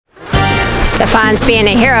Stefan's being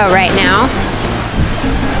a hero right now,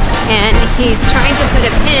 and he's trying to put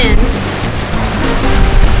a pin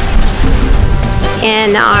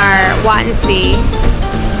in our Watton Sea.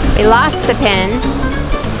 We lost the pin.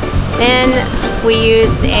 Then we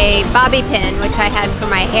used a bobby pin, which I had for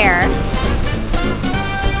my hair,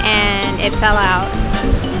 and it fell out.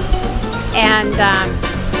 And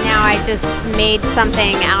now I just made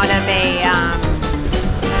something out of a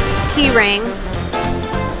key ring,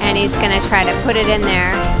 and he's going to try to put it in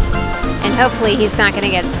there, and hopefully he's not going to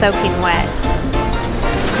get soaking wet.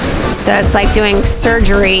 So it's like doing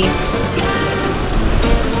surgery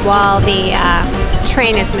while the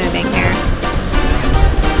train is moving here.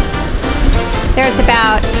 There's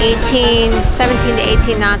about 17 to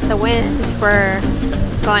 18 knots of wind. We're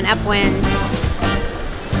going upwind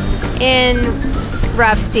in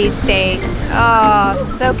rough sea state. Oh,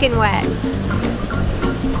 soaking wet.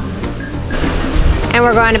 And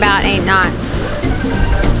we're going about 8 knots.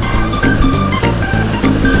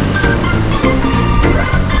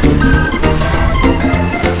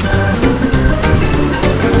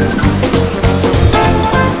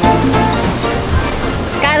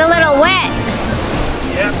 Got a little wet.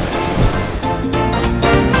 Yep.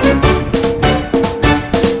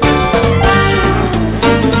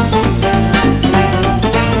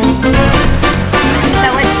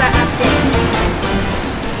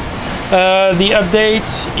 The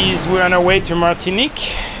update is we're on our way to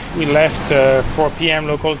Martinique. We left 4 p.m.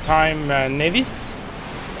 local time Nevis.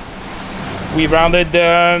 We rounded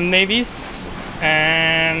Nevis,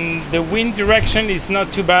 and the wind direction is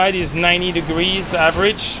not too bad. It's 90 degrees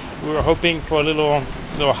average. We were hoping for a little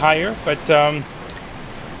higher,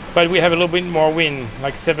 but we have a little bit more wind,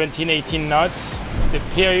 like 17, 18 knots. The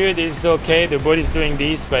period is okay. The boat is doing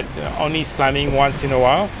this, but only slamming once in a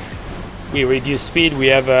while. We reduce speed. We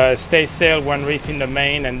have a staysail, one reef in the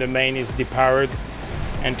main, and the main is depowered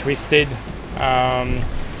and twisted.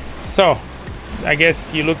 So I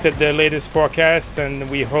guess you looked at the latest forecast, and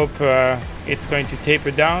we hope it's going to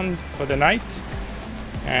taper down for the night,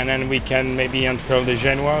 and then we can maybe unfurl the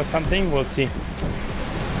Genoa or something. We'll see.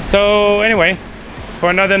 So anyway, for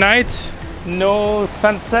another night, no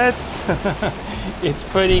sunset. It's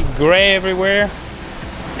pretty gray everywhere,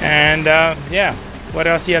 and yeah. What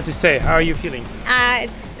else do you have to say? How are you feeling?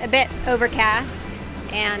 It's a bit overcast,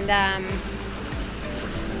 and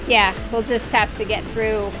yeah, we'll just have to get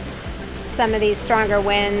through some of these stronger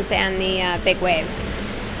winds and the big waves.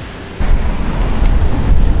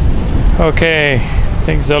 Okay,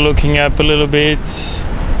 things are looking up a little bit.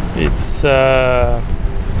 It's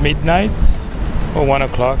midnight or 1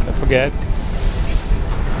 o'clock, I forget.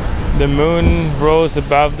 The moon rose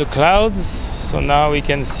above the clouds, so now we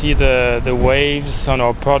can see the waves on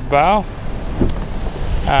our port bow.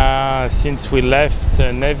 Since we left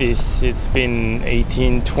Nevis, it's been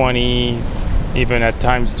 18, 20, even at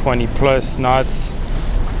times 20 plus knots.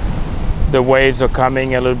 The waves are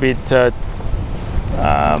coming a little bit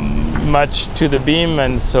much to the beam,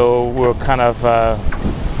 and so we're kind of, I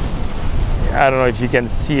don't know if you can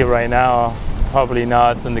see right now, probably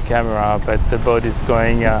not on the camera, but the boat is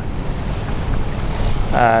going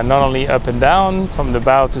not only up and down from the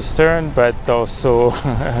bow to stern, but also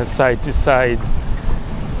side to side.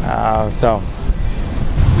 So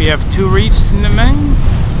we have 2 reefs in the main,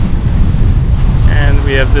 and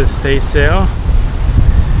we have the staysail.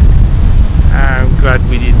 I'm glad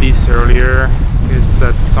we did this earlier, because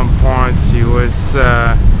at some point it was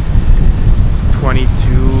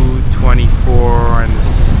 22, 24, and the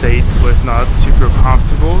sea state was not super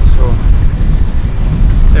comfortable, so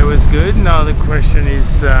that was good. Now the question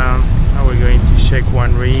is, are we going to shake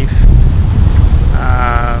one reef?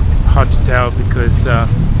 Hard to tell, because the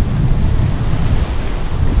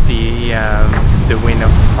wind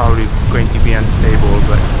is probably going to be unstable,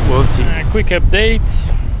 but we'll see. Quick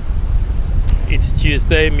update. It's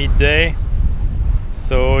Tuesday midday.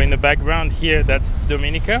 So in the background here, that's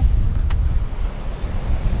Dominica.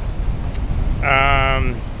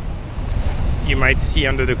 You might see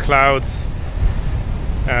under the clouds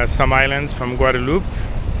some islands from Guadeloupe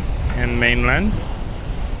and mainland.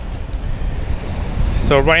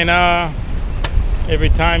 So right now, every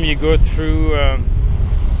time you go through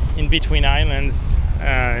in between islands,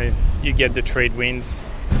 you get the trade winds.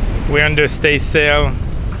 We're under staysail.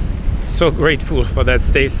 So grateful for that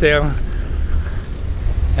staysail.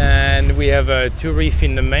 And we have 2 reef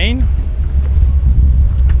in the main,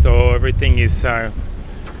 so everything is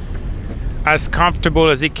as comfortable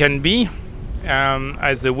as it can be.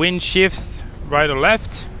 As the wind shifts right or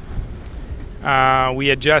left, we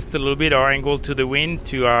adjust a little bit our angle to the wind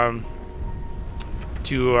to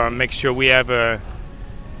make sure we have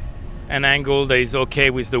an angle that is okay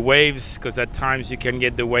with the waves, because at times you can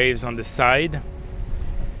get the waves on the side.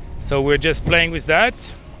 So we're just playing with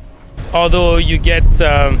that. Although you get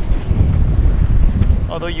some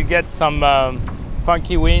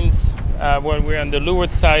funky winds when we're on the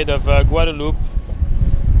leeward side of Guadeloupe.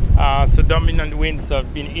 So dominant winds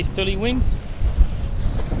have been easterly winds.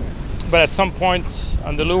 But at some point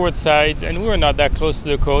on the leeward side, and we were not that close to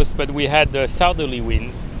the coast, but we had the southerly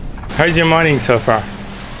wind. How's your morning so far?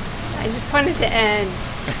 I just wanted to end.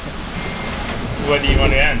 What do you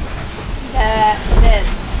want to end? This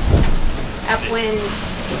upwind.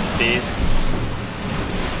 This.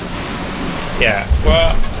 Yeah.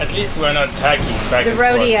 Well, at least we're not tacking back The and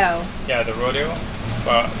rodeo. forth. Yeah, the rodeo.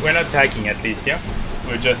 Well, we're not tacking at least, yeah.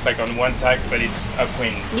 We're just like on one tack, but it's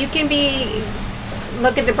upwind. You can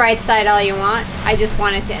look at the bright side all you want. I just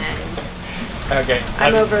want it to end. Okay.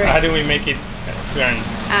 I'm over it. How do we make it turn?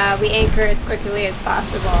 We anchor as quickly as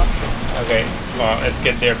possible. Okay. Well, let's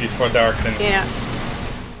get there before dark then. Yeah.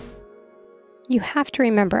 You have to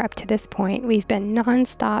remember, up to this point, we've been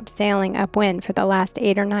non-stop sailing upwind for the last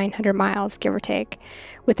 800 or 900 miles, give or take,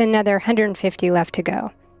 with another 150 left to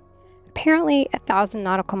go. Apparently, 1,000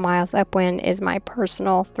 nautical miles upwind is my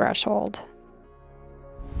personal threshold.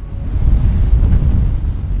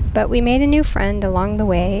 But we made a new friend along the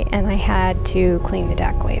way, and I had to clean the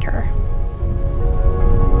deck later.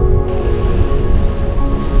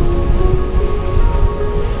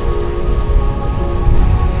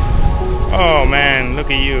 Oh man, look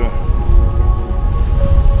at you.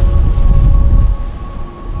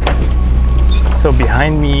 So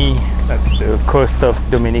behind me, that's the coast of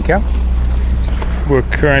Dominica. We're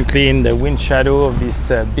currently in the wind shadow of this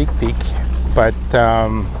big peak, but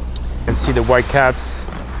you can see the white caps.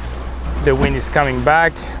 The wind is coming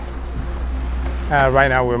back. Right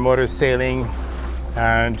now we're motor sailing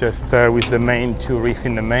just with the main to reef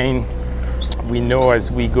in the main. We know as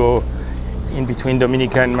we go in between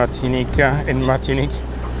Dominica and Martinique,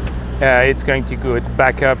 it's going to go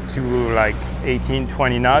back up to like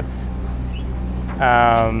 18-20 knots.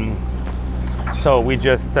 So we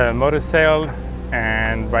just motor sailed,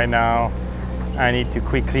 and right now I need to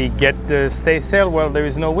quickly get the staysail while there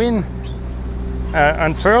is no wind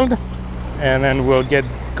unfurled, and then we'll get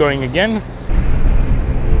going again.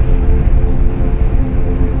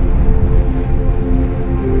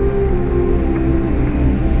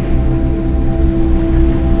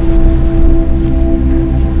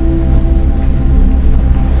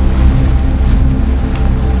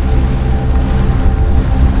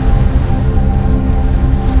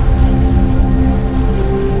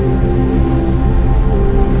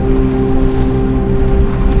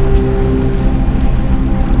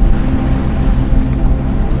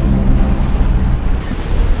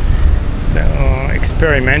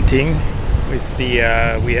 Experimenting with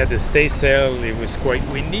the we had the staysail. It was quite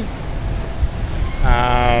windy,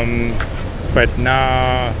 but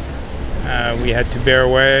now we had to bear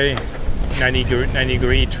away 90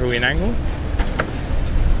 degree through an angle.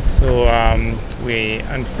 So we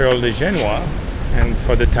unfurled the Genoa, and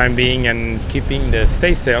for the time being, and keeping the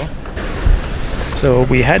staysail. So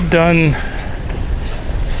we had done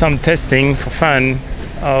some testing for fun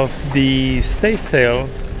of the staysail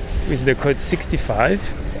with the code 65,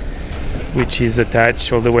 which is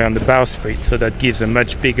attached all the way on the bowsprit, so that gives a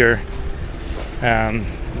much bigger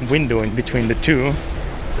window in between the two.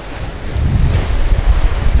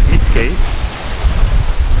 In this case,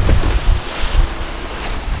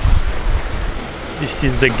 this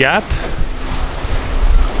is the gap.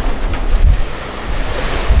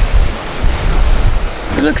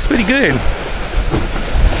 It looks pretty good.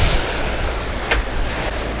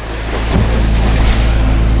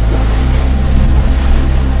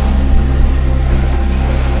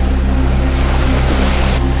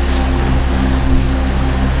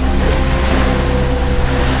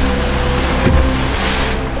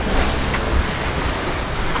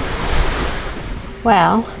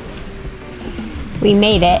 Well, we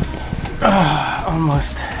made it.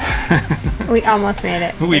 Almost. We almost made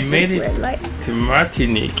it. We made it to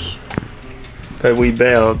Martinique, but we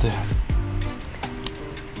bailed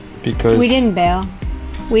because we didn't bail.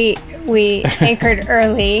 We anchored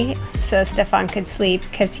early so Stefan could sleep,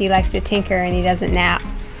 because he likes to tinker and he doesn't nap.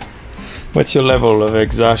 What's your level of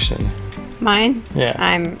exhaustion? Mine? Yeah.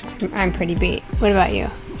 I'm pretty beat. What about you?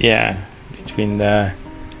 Yeah, between the.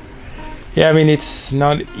 Yeah, I mean, it's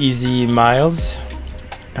not easy miles,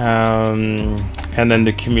 and then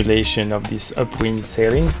the accumulation of this upwind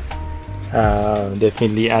sailing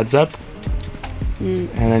definitely adds up. And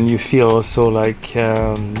then you feel also like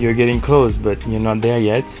you're getting close, but you're not there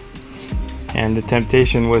yet. and the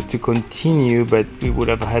temptation was to continue, but we would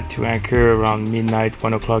have had to anchor around midnight,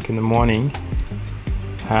 1 o'clock in the morning.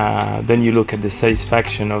 Then you look at the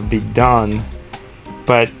satisfaction of being done.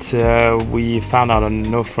 But we found out on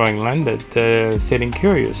No Throwing Land that Sailing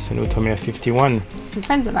Curious in Outremer 51. Some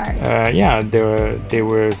friends of ours. Yeah, they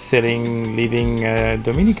were sailing, leaving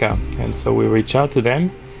Dominica, and so we reached out to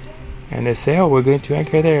them, and they say, "Oh, we're going to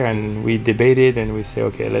anchor there," and we debated, and we say,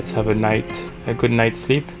 "Okay, let's have a good night's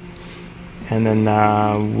sleep." And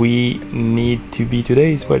then we need to be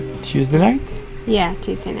today is what, Tuesday night? Yeah,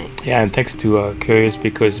 Tuesday night. Yeah, and thanks to Curious,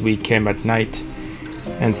 because we came at night.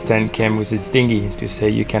 And Stan came with his dinghy to say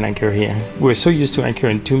you can anchor here. We're so used to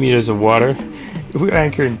anchoring 2 meters of water. We're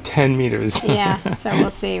anchoring 10 meters. Yeah, so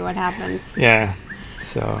we'll see what happens. Yeah,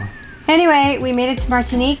 so. Anyway, we made it to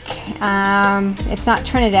Martinique. It's not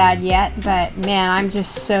Trinidad yet, but man, I'm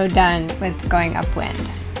just so done with going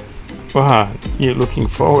upwind. Wow, you're looking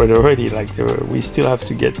forward already. Like we still have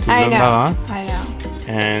to get to I know, Loma. I know.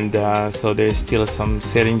 And so there's still some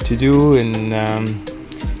sailing to do, and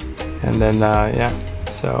then yeah.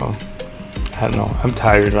 So, I don't know. I'm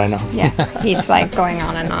tired right now. Yeah, he's like going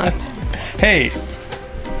on and on. Hey!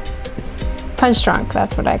 Punch drunk,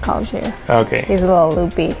 that's what I called you. Okay. He's a little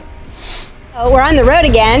loopy. So we're on the road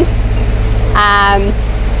again.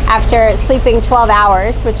 After sleeping 12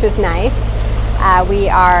 hours, which was nice. We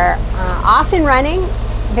are off and running.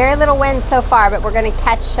 Very little wind so far, but we're going to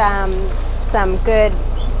catch some good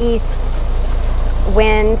east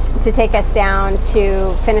wind to take us down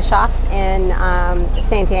to finish off in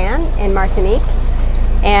Saint Anne in Martinique.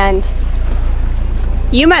 And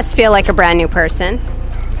you must feel like a brand new person.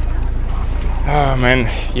 Oh man,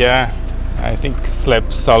 yeah. I think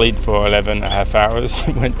slept solid for 11.5 hours.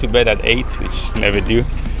 Went to bed at 8, which I never do.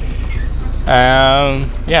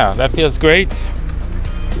 Yeah, that feels great.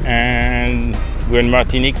 And we're in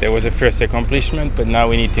Martinique. That was a first accomplishment, but now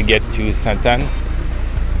we need to get to Saint Anne.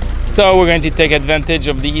 So we're going to take advantage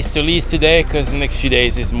of the easterlies today, because the next few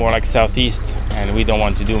days is more like southeast, and we don't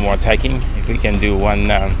want to do more tacking. If we can do one,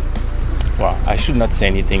 well, I should not say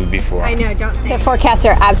anything before. I know, don't say. The forecasts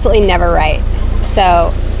are absolutely never right.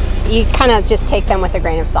 So you kind of just take them with a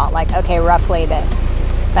grain of salt, like, okay, roughly this,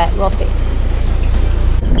 but we'll see.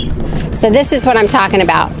 So this is what I'm talking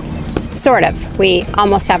about, sort of. We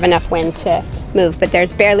almost have enough wind to move, but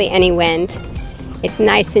there's barely any wind. It's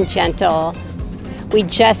nice and gentle. We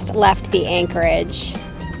just left the anchorage,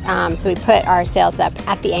 so we put our sails up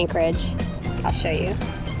at the anchorage. I'll show you.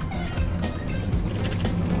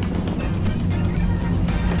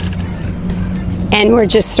 And we're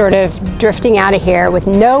just sort of drifting out of here with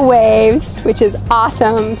no waves, which is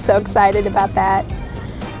awesome. So excited about that.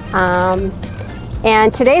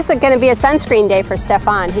 And today's going to be a sunscreen day for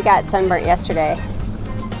Stefan. He got sunburnt yesterday.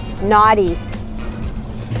 Naughty.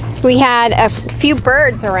 We had a few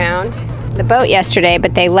birds around the boat yesterday,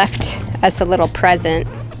 but they left us a little present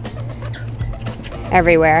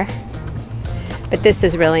everywhere. But this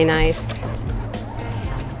is really nice.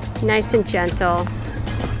 Nice and gentle.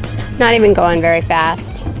 Not even going very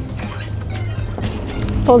fast.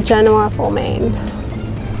 Full Genoa, full main.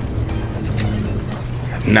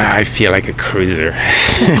 Nah, I feel like a cruiser.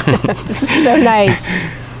 This is so nice.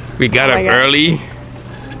 We got up early,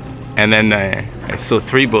 and then I saw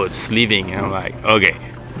 3 boats leaving, and I'm like, okay.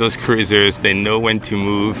 Those cruisers, they know when to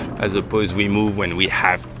move, as opposed we move when we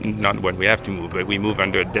have, not when we have to move, but we move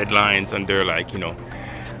under deadlines, under like, you know,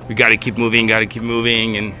 we gotta keep moving,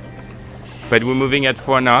 and but we're moving at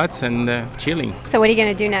 4 knots and chilling. So what are you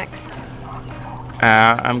gonna do next?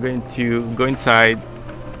 I'm going to go inside,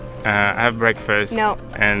 have breakfast. No.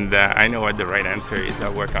 And I know what the right answer is.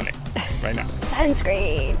 I'll work on it right now.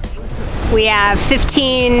 Sunscreen. We have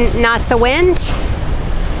 15 knots of wind.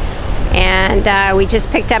 And we just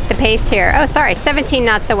picked up the pace here. Oh, sorry, 17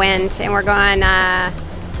 knots of wind, and we're going,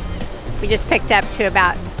 we just picked up to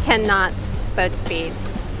about 10 knots boat speed.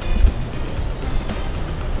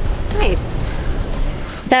 Nice.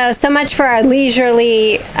 So much for our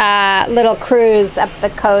leisurely little cruise up the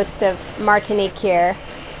coast of Martinique here,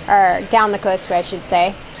 or down the coast, I should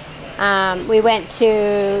say. We went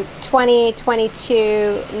to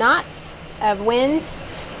 22 knots of wind,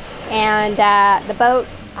 and the boat,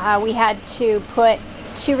 we had to put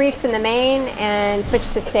 2 reefs in the main and switch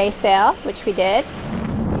to stay sail, which we did.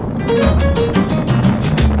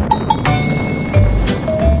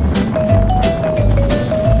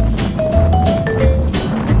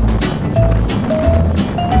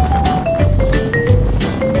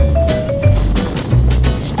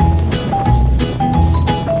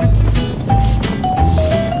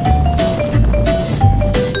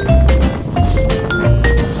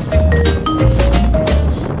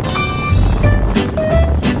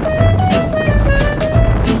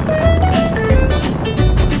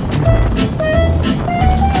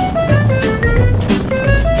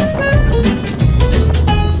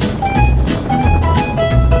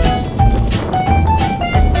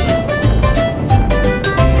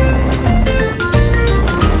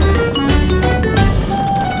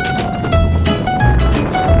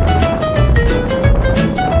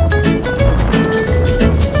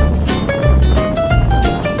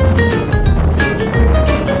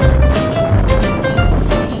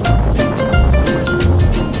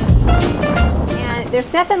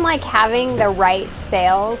 there's nothing like having the right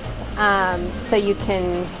sails so you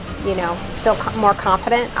can, you know, feel more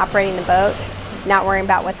confident operating the boat, not worrying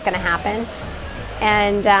about what's going to happen.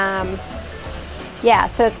 And yeah,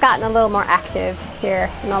 so it's gotten a little more active here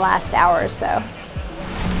in the last hour or so.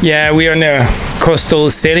 Yeah, we are in a coastal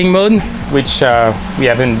sailing mode, which we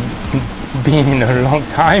haven't been in a long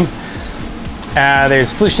time.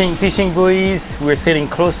 There's fishing buoys. We're sailing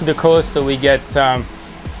close to the coast, so we get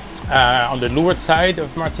on the leeward side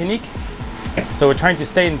of Martinique. So we're trying to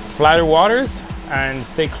stay in flatter waters and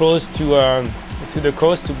stay close to the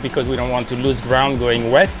coast because we don't want to lose ground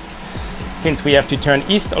going west, since we have to turn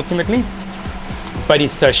east ultimately. But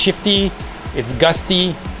it's shifty, it's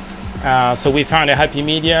gusty. So we found a happy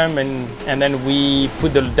medium, and then we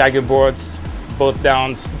put the dagger boards both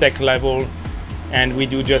down deck level, and we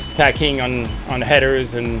do just tacking on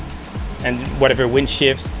headers and whatever wind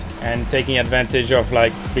shifts, and taking advantage of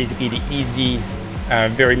like basically the easy,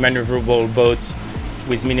 very maneuverable boat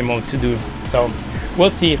with minimal to do. So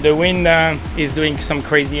we'll see. The wind is doing some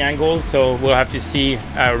crazy angles, so we'll have to see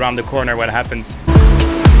around the corner what happens.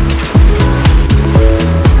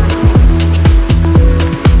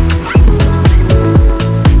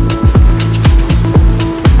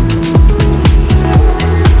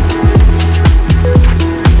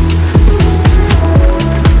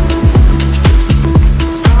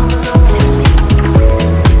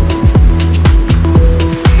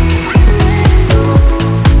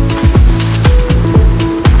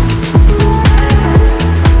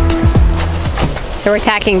 So we're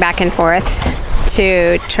tacking back and forth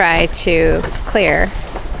to try to clear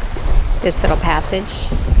this little passage.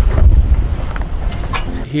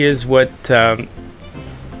 Here's what the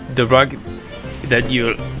rug that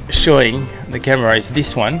you're showing the camera is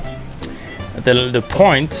this one. The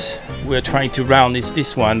point we're trying to round is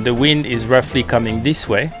this one. The wind is roughly coming this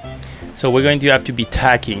way, so we're going to have to be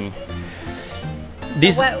tacking.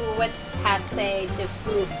 This what's Passé de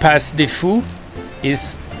Fou? Passe des Fous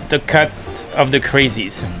is the cut of the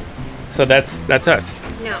crazies. So that's us.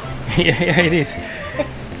 No. Yeah, it is.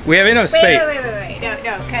 We have enough space. Wait.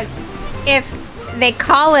 No, because if they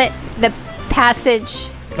call it the passage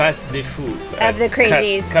Passe des Fous. Of the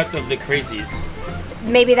crazies. Cut of the crazies.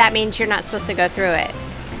 Maybe that means you're not supposed to go through it.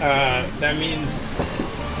 That means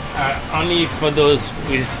only for those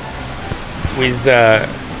with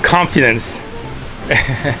confidence.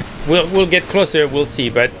 We'll get closer, we'll see.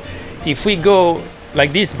 But if we go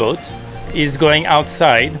like this boat is going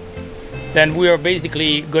outside, then we are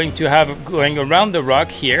basically going to have going around the rock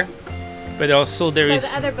here, but also there is.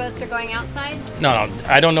 So the other boats are going outside? No,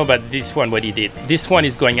 I don't know about this one, what he did. This one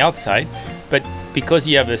is going outside, but because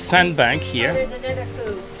you have a sandbank here. Oh, there's another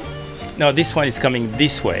food. No, this one is coming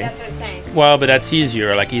this way. That's what I'm saying. Well, but that's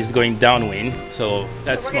easier, like he's going downwind, so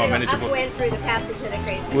that's more manageable. We're going to go upwind through the passage of the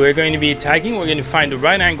crazy. We're going to be tagging, we're going to find the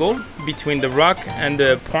right angle between the rock and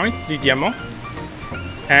the point du diamant.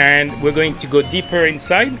 And we're going to go deeper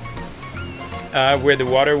inside where the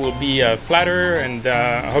water will be flatter, and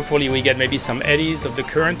hopefully we get maybe some eddies of the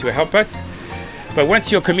current to help us. But once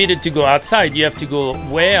you're committed to go outside, you have to go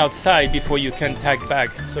way outside before you can tag back.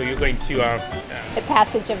 So you're going to... the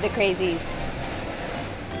passage of the crazies.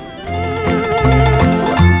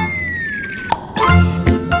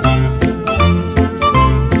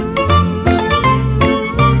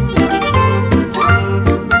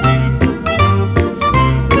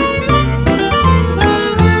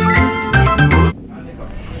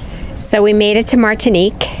 So we made it to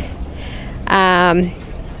Martinique.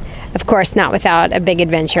 Of course, not without a big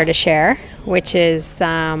adventure to share, which is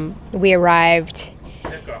we arrived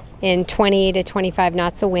in 20 to 25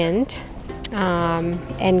 knots of wind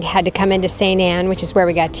and had to come into St. Anne, which is where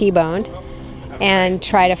we got T-boned, and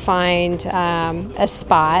try to find a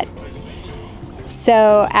spot.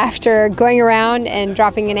 So after going around and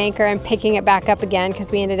dropping an anchor and picking it back up again,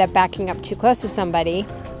 because we ended up backing up too close to somebody,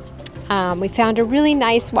 we found a really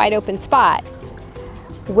nice wide open spot,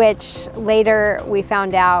 which later we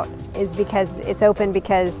found out is because it's open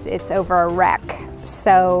because it's over a wreck.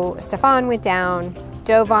 So Stefan went down,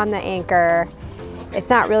 dove on the anchor. It's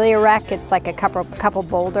not really a wreck, it's like a couple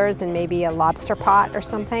boulders and maybe a lobster pot or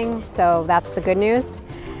something. So that's the good news.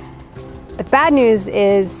 But the bad news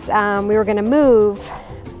is we were gonna move,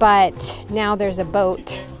 but now there's a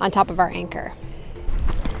boat on top of our anchor.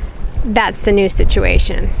 That's the new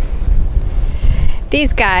situation.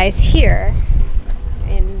 These guys here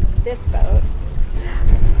in this boat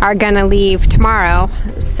are gonna leave tomorrow,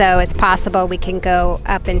 so it's possible we can go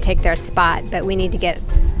up and take their spot, but we need to get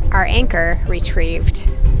our anchor retrieved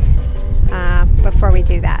before we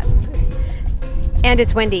do that. And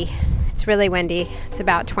it's windy. It's really windy. It's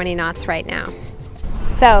about 20 knots right now.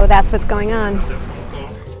 So that's what's going on.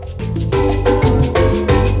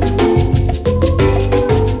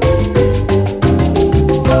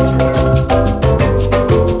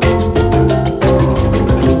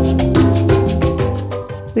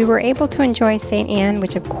 We were able to enjoy St. Anne,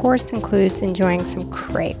 which of course includes enjoying some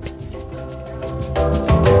crepes.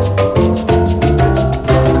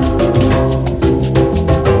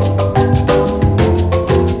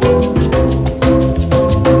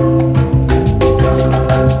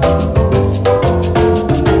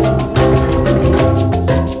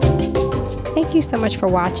 Thank you so much for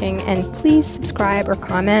watching, and please subscribe or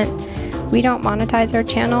comment. We don't monetize our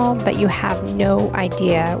channel, but you have no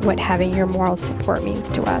idea what having your moral support means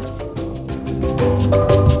to us.